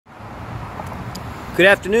Good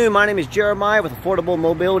afternoon, my name is Jeremiah with Affordable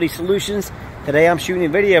Mobility Solutions. Today I'm shooting a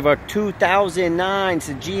video of our 2009 it's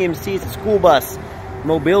a GMC, it's a school bus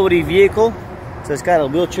mobility vehicle. So it's got a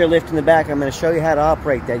wheelchair lift in the back. I'm going to show you how to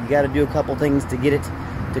operate that. You got to do a couple things to get it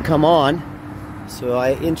to come on. So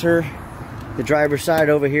I enter the driver's side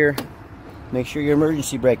over here. Make sure your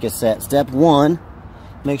emergency brake is set. Step one,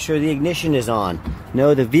 make sure the ignition is on.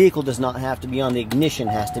 No, the vehicle does not have to be on, the ignition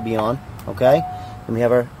has to be on, okay? And we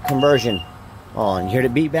have our conversion on. You hear the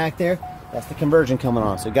beep back there? That's the conversion coming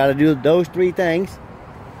on. So we got to do those three things.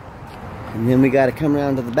 And then we got to come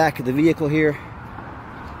around to the back of the vehicle here.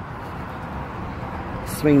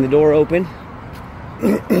 Swing the door open.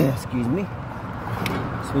 Excuse me.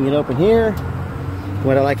 Swing it open here.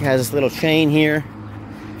 What I like has this little chain here.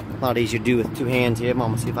 A lot easier to do with two hands here. I'm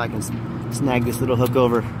gonna see if I can snag this little hook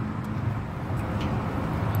over.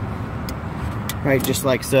 Right, just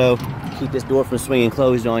like so. Keep this door from swinging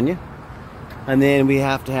closed on you. And then we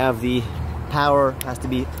have to have the power has to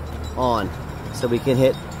be on. So we can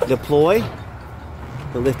hit deploy.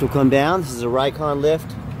 The lift will come down. This is a Ricon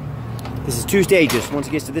lift. This is two stages. Once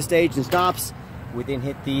it gets to this stage and stops, we then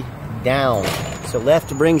hit the down. So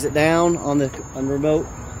left brings it down on the remote,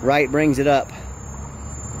 right brings it up.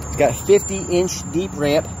 It's got a 50-inch deep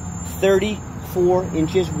ramp, 34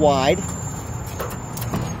 inches wide,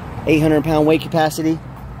 800-pound weight capacity.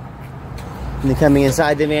 And then coming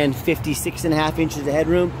inside the van, 56.5 inches of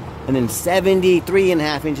headroom, and then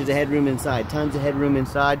 73.5 inches of headroom inside. Tons of headroom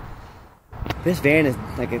inside. This van is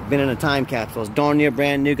like it's been in a time capsule. It's darn near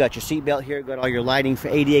brand new. Got your seatbelt here, got all your lighting for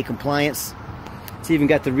ADA compliance. It's even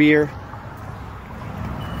got the rear.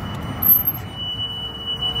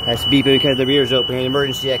 That's beeping because the rear is open here. The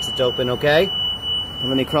emergency exit's open, okay? And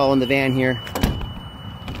let me crawl in the van here.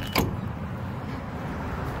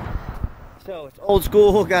 So it's old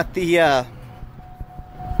school. Got the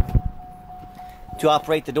to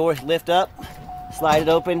operate the doors, lift up, slide it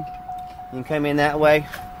open. You can come in that way.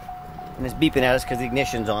 And it's beeping at us because the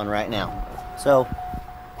ignition's on right now. So,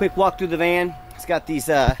 quick walk through the van. It's got these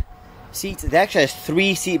seats. It actually has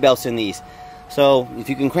 3 seat belts in these. So, if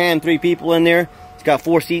you can cram 3 people in there, it's got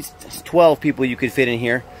 4 seats. It's 12 people you could fit in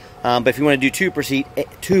here. But if you want to do 2 per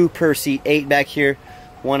seat, 8 back here,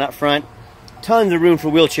 1 up front. Tons of room for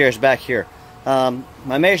wheelchairs back here.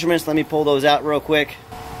 My measurements, let me pull those out real quick.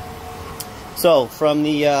 So, from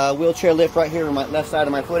the wheelchair lift right here where my left side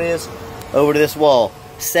of my foot is, over to this wall.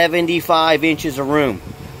 75 inches of room.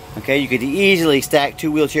 Okay, you could easily stack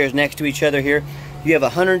 2 wheelchairs next to each other here. You have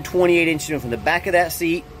 128 inches room from the back of that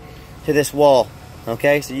seat to this wall.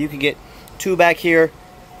 Okay, so you could get 2 back here,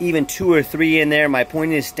 even 2 or 3 in there. My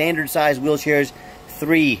point is standard size wheelchairs,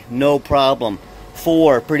 3, no problem.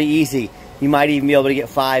 4, pretty easy. You might even be able to get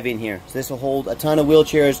 5 in here. So this will hold a ton of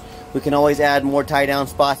wheelchairs. We can always add more tie down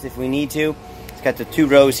spots if we need to. It's got the 2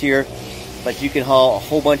 rows here. But you can haul a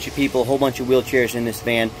whole bunch of people, a whole bunch of wheelchairs in this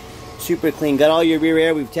van. Super clean. Got all your rear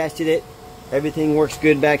air. We've tested it. Everything works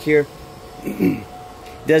good back here. It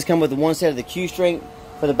does come with one set of the Q string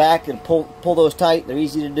for the back. And pull those tight. They're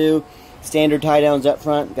easy to do. Standard tie downs up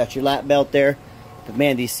front. Got your lap belt there. But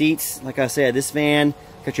man, these seats, like I said, this van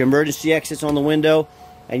got your emergency exits on the window.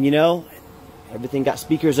 And you know, everything got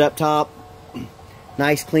speakers up top.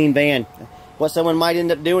 Nice clean van. What someone might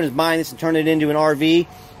end up doing is buying this and turning it into an RV.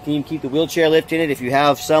 You can keep the wheelchair lift in it. If you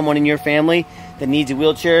have someone in your family that needs a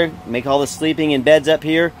wheelchair, make all the sleeping in beds up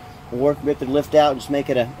here, or rip the lift out and just make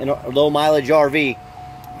it a low mileage RV.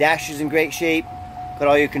 Dash is in great shape. Got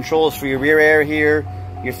all your controls for your rear air here.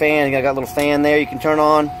 Your fan, got a little fan there you can turn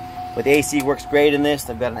on. But the AC works great in this.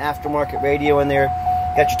 They've got an aftermarket radio in there.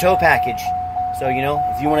 Got your tow package. So, you know,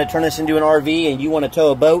 if you want to turn this into an RV and you want to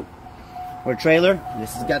tow a boat or a trailer,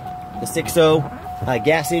 this has got the 6.0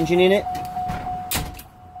 gas engine in it.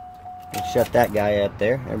 Shut that guy up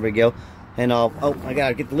there. There we go. And I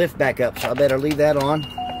gotta get the lift back up, so I better leave that on.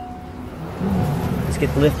 Let's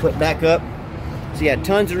get the lift put back up. So yeah,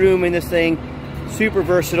 tons of room in this thing. Super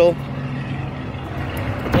versatile.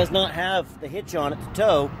 It does not have the hitch on it to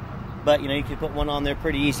tow, but you know, you can put one on there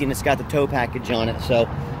pretty easy, and it's got the tow package on it. So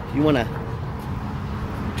if you want to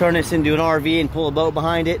turn this into an RV and pull a boat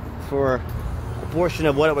behind it for a portion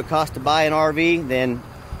of what it would cost to buy an RV, then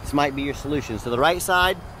this might be your solution. So the right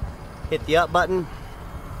side, hit the up button.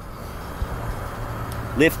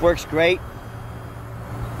 Lift works great.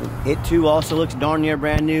 It too also looks darn near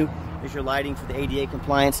brand new. There's your lighting for the ADA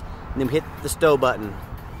compliance. And then hit the stow button.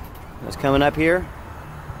 It's coming up here.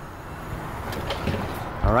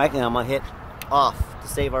 Alright, now I'm going to hit off to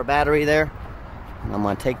save our battery there. And I'm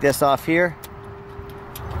going to take this off here.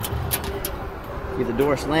 Give the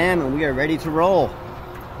door slam and we are ready to roll.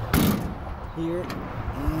 Here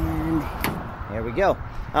and there we we go.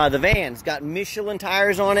 The van's got Michelin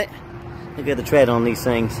tires on it. Look at the tread on these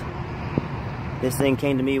things. This thing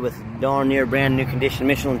came to me with darn near brand new condition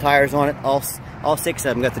Michelin tires on it. All 6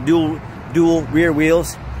 of them. Got the dual rear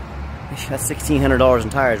wheels. That's $1,600 in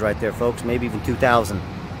tires right there, folks. Maybe even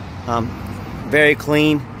 $2,000. Very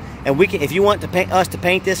clean. And we can, if you want to paint us to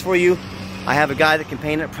paint this for you, I have a guy that can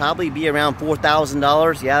paint it. Probably be around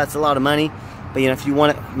 $4,000. Yeah, that's a lot of money. But you know, if you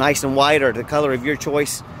want it nice and white or the color of your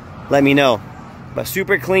choice, let me know. But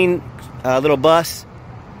super clean little bus.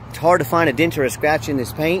 It's hard to find a dent or a scratch in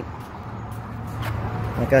this paint.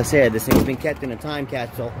 Like I said, this thing's been kept in a time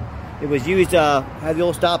capsule. It was used, had the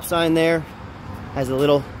old stop sign there, has a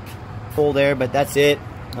little hole there, but that's it.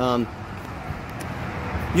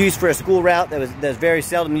 Used for a school route that's very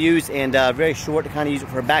seldom used, and very short to kind of use it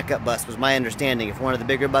for a backup bus, was my understanding. If one of the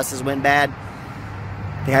bigger buses went bad,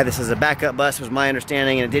 they had this as a backup bus, was my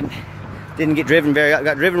understanding, and it didn't get driven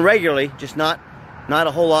got driven regularly, just not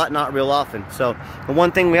a whole lot, not real often. So the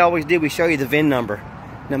one thing we always did, we show you the VIN number.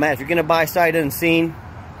 No matter if you're gonna buy sight unseen,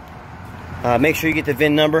 make sure you get the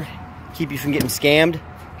VIN number, keep you from getting scammed.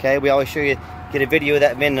 Okay, we always show you, get a video of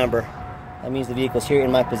that VIN number. That means the vehicle's here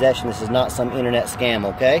in my possession. This is not some internet scam,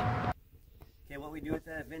 okay? Okay, what we do with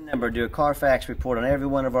that VIN number, do a Carfax report on every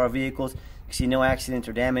one of our vehicles. You see no accidents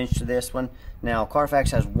or damage to this one. Now, Carfax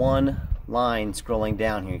has one line scrolling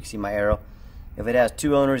down here. You can see my arrow. If it has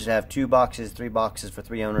 2 owners, it have 2 boxes, 3 boxes for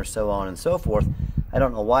 3 owners, so on and so forth. I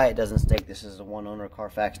don't know why it doesn't state this is a 1 owner.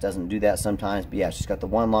 Carfax doesn't do that sometimes, but yeah, it's just got the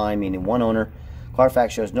one line, meaning 1 owner.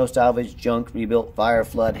 Carfax shows no salvage, junk, rebuilt, fire,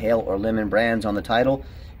 flood, hail, or lemon brands on the title,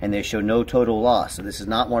 and they show no total loss. So this is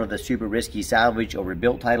not one of the super risky salvage or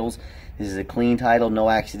rebuilt titles. This is a clean title, no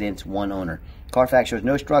accidents, 1 owner. Carfax shows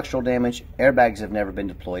no structural damage, airbags have never been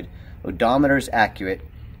deployed, odometer is accurate,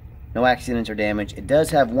 no accidents or damage. It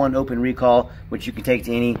does have 1 open recall, which you can take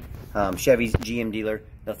to any Chevy's GM dealer.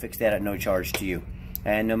 They'll fix that at no charge to you.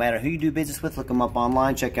 And no matter who you do business with, look them up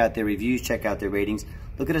online, check out their reviews, check out their ratings.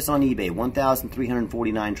 Look at us on eBay,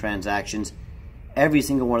 1,349 transactions. Every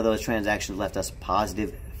single one of those transactions left us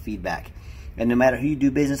positive feedback. And no matter who you do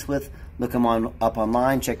business with, look them up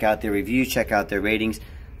online, check out their reviews, check out their ratings.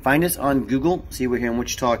 Find us on Google, see we're here in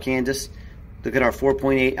Wichita, Kansas. Look at our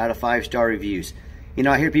 4.8 out of 5-star reviews. You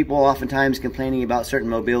know, I hear people oftentimes complaining about certain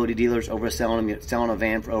mobility dealers selling a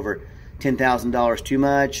van for over $10,000 too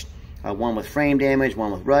much. One with frame damage,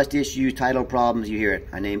 one with rust issues, title problems, you hear it.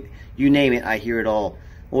 You name it, I hear it all.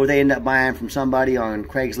 Or they end up buying from somebody on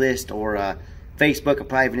Craigslist or Facebook, a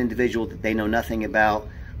private individual that they know nothing about.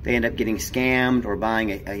 They end up getting scammed or buying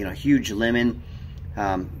a huge lemon.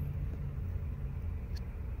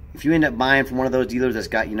 If you end up buying from one of those dealers that's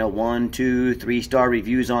got 1, 2, 3-star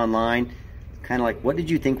reviews online, kind of like, what did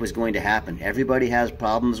you think was going to happen? Everybody has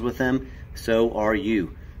problems with them, so are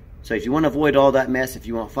you. So if you want to avoid all that mess, if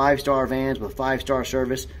you want 5-star vans with 5-star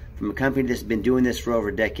service from a company that's been doing this for over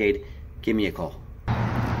a decade, give me a call.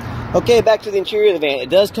 Okay, back to the interior of the van. It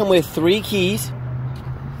does come with 3 keys.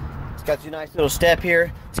 It's got your nice little step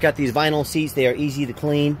here. It's got these vinyl seats. They are easy to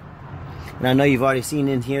clean. And I know you've already seen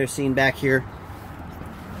in here, seen back here.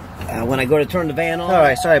 When I go to turn the van on. All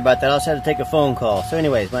right, sorry about that. I also had to take a phone call. So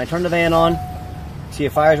anyways, when I turn the van on, see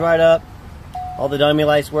it fires right up. All the dummy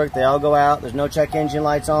lights work. They all go out. There's no check engine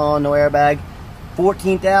lights on, no airbag.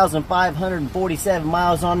 14,547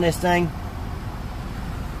 miles on this thing.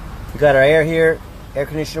 We got our air here. Air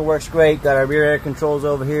conditioner works great. Got our rear air controls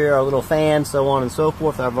over here, our little fan, so on and so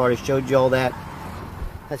forth. I've already showed you all that.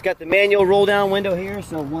 It's got the manual roll down window here,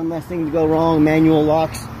 so one less thing to go wrong. Manual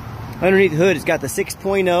locks. Underneath the hood, it's got the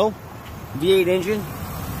 6.0 V8 engine.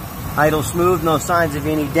 Idle smooth, no signs of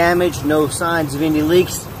any damage, no signs of any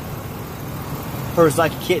leaks. Purrs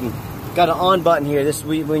like a kitten. Got an on button here. This,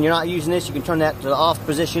 when you're not using this, you can turn that to the off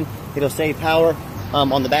position. It'll save power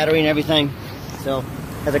on the battery and everything. So,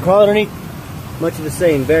 has a car underneath, much of the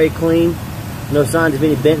same, very clean. No signs of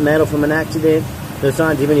any bent metal from an accident. No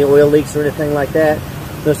signs of any oil leaks or anything like that.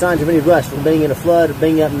 No signs of any rust from being in a flood or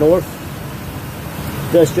being up north.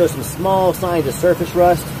 Does show some small signs of surface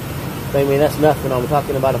rust. I mean, that's nothing. I'm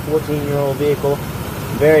talking about a 14-year-old vehicle.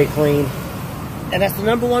 Very clean. And that's the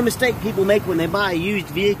 #1 mistake people make when they buy a used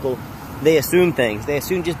vehicle. They assume things. They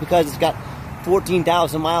assume just because it's got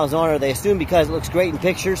 14,000 miles on it, they assume because it looks great in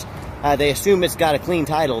pictures, they assume it's got a clean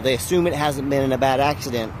title. They assume it hasn't been in a bad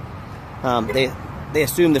accident. They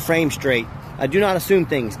assume the frame's straight. Do not assume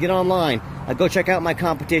things. Get online. Go check out my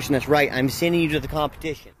competition. That's right. I'm sending you to the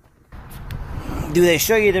competition. Do they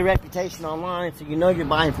show you the reputation online so you know you're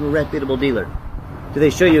buying from a reputable dealer? Do they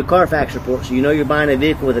show you a Carfax report so you know you're buying a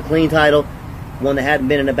vehicle with a clean title, one that hadn't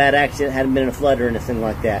been in a bad accident, hadn't been in a flood or anything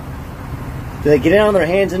like that? They get on their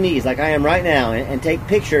hands and knees like I am right now and take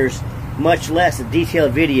pictures, much less a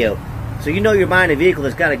detailed video. So you know you're buying a vehicle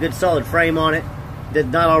that's got a good solid frame on it, that's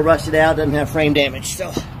not all rusted out, doesn't have frame damage.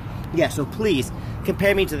 So yeah, so please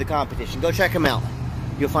compare me to the competition. Go check them out.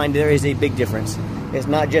 You'll find there is a big difference. It's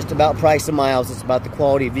not just about price of miles, it's about the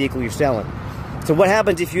quality of vehicle you're selling. So what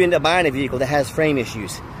happens if you end up buying a vehicle that has frame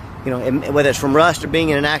issues? You know, whether it's from rust or being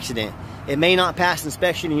in an accident. It may not pass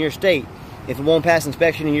inspection in your state. If it won't pass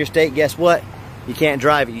inspection in your state, guess what? You can't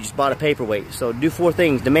drive it. You just bought a paperweight. So do 4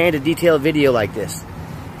 things. Demand a detailed video like this.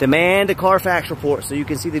 Demand a Carfax report so you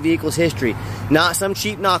can see the vehicle's history. Not some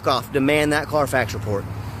cheap knockoff. Demand that Carfax report.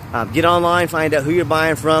 Get online, find out who you're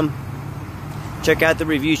buying from. Check out the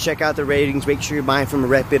reviews, check out the ratings. Make sure you're buying from a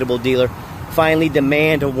reputable dealer. Finally,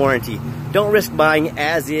 demand a warranty. Don't risk buying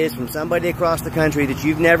as is from somebody across the country that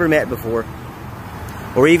you've never met before.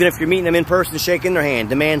 Or even if you're meeting them in person, shaking their hand,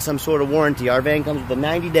 demand some sort of warranty. Our van comes with a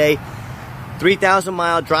 90-day,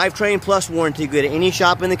 3,000-mile drivetrain plus warranty. Good at any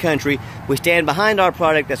shop in the country. We stand behind our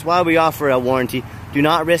product. That's why we offer a warranty. Do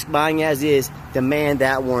not risk buying as is. Demand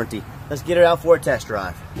that warranty. Let's get her out for a test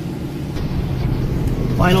drive.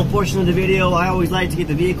 Final portion of the video, I always like to get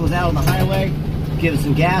the vehicles out on the highway, give it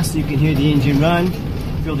some gas so you can hear the engine run,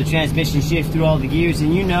 feel the transmission shift through all the gears,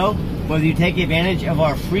 and you know, whether you take advantage of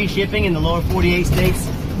our free shipping in the lower 48 states,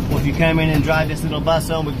 or if you come in and drive this little bus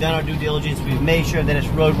home, we've done our due diligence, we've made sure that it's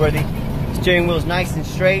roadworthy. Steering wheel is nice and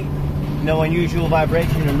straight, no unusual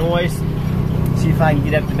vibration or noise. See if I can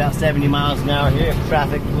get up to about 70 miles an hour here if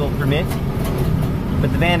traffic will permit.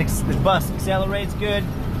 But the bus accelerates good.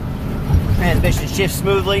 Transmission shifts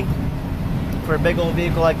smoothly. For a big old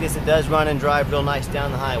vehicle like this, it does run and drive real nice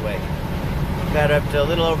down the highway. Got up to a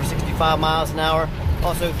little over 65 miles an hour.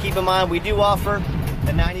 Also, keep in mind, we do offer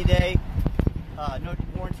a 90-day no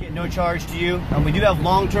warranty at no charge to you. We do have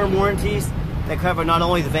long-term warranties that cover not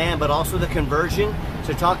only the van, but also the conversion.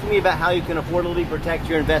 So talk to me about how you can affordably protect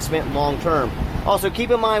your investment long-term. Also, keep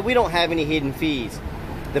in mind, we don't have any hidden fees.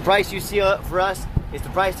 The price you see for us is the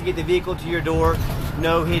price to get the vehicle to your door.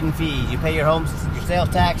 No hidden fees. You pay your sales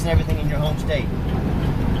tax and everything in your home state.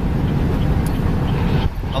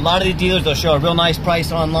 A lot of these dealers, they'll show a real nice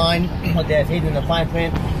price online. What they have hidden in the fine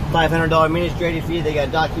print, $500 administrative fee. They got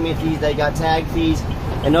document fees. They got tag fees.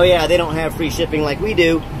 And oh yeah, they don't have free shipping like we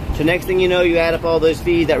do. So next thing you know, you add up all those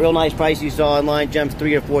fees. That real nice price you saw online jumps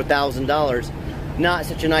 $3,000 or $4,000. Not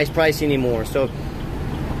such a nice price anymore. So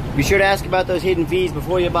be sure to ask about those hidden fees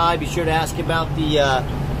before you buy. Be sure to ask about the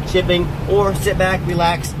shipping, or sit back,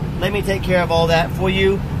 relax, let me take care of all that for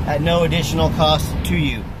you at no additional cost to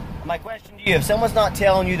you. My question to you, if someone's not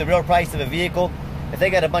telling you the real price of a vehicle, if they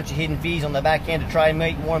got a bunch of hidden fees on the back end to try and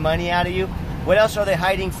make more money out of you, what else are they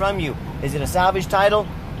hiding from you? Is it a salvage title?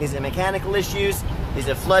 Is it mechanical issues? Is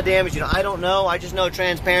it flood damage? You know, I don't know. I just know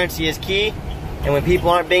transparency is key, and when people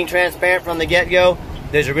aren't being transparent from the get-go,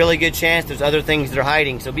 there's a really good chance there's other things they're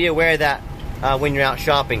hiding. So be aware of that when you're out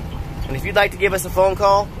shopping. And if you'd like to give us a phone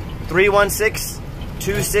call,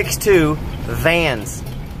 316-262-VANS.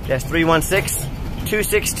 That's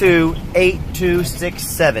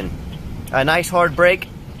 316-262-8267. A nice hard brake,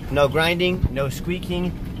 no grinding, no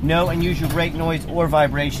squeaking, no unusual brake noise or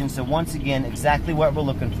vibration. So once again, exactly what we're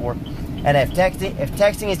looking for. And if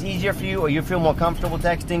texting is easier for you, or you feel more comfortable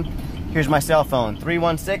texting, here's my cell phone,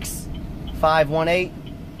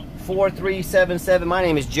 316-518-4377. My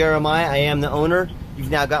name is Jeremiah. I am the owner. You've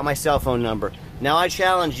now got my cell phone number. Now I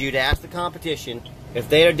challenge you to ask the competition if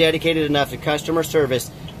they are dedicated enough to customer service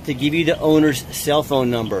to give you the owner's cell phone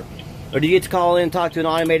number. Or do you get to call in and talk to an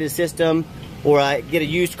automated system, or get a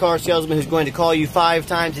used car salesman who's going to call you 5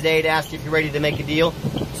 times a day to ask if you're ready to make a deal?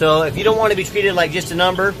 So if you don't want to be treated like just a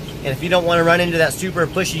number, and if you don't want to run into that super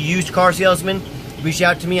pushy used car salesman, reach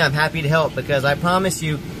out to me. I'm happy to help, because I promise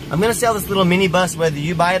you, I'm going to sell this little minibus whether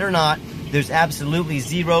you buy it or not. There's absolutely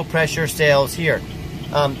zero pressure sales here.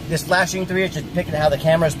 This flashing through here is just picking how the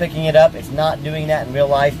camera is picking it up. It's not doing that in real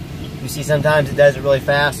life. You see sometimes it does it really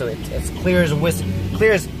fast, so it's clear as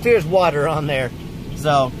water on there.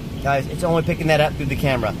 So guys, it's only picking that up through the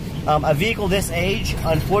camera. A vehicle this age,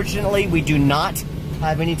 unfortunately, we do not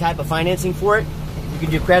have any type of financing for it. You can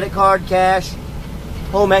do credit card, cash,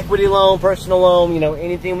 home equity loan, personal loan, you know,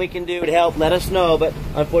 anything we can do to help, let us know. But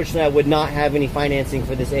unfortunately, I would not have any financing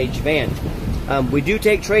for this age van. We do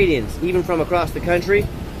take trade-ins, even from across the country,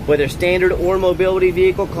 whether standard or mobility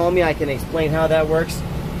vehicle. Call me, I can explain how that works.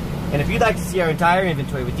 And if you'd like to see our entire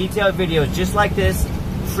inventory with detailed videos just like this,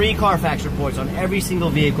 free Carfax reports on every single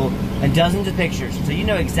vehicle, and dozens of pictures, so you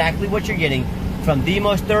know exactly what you're getting from the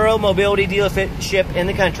most thorough mobility dealership in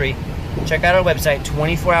the country, check out our website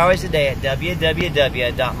 24 hours a day at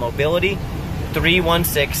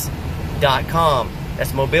www.mobility316.com. mobility316.com.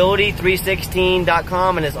 That's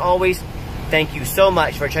mobility316.com. And as always, thank you so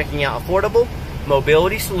much for checking out affordable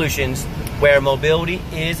mobility solutions, where mobility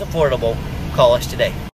is affordable. Call us today.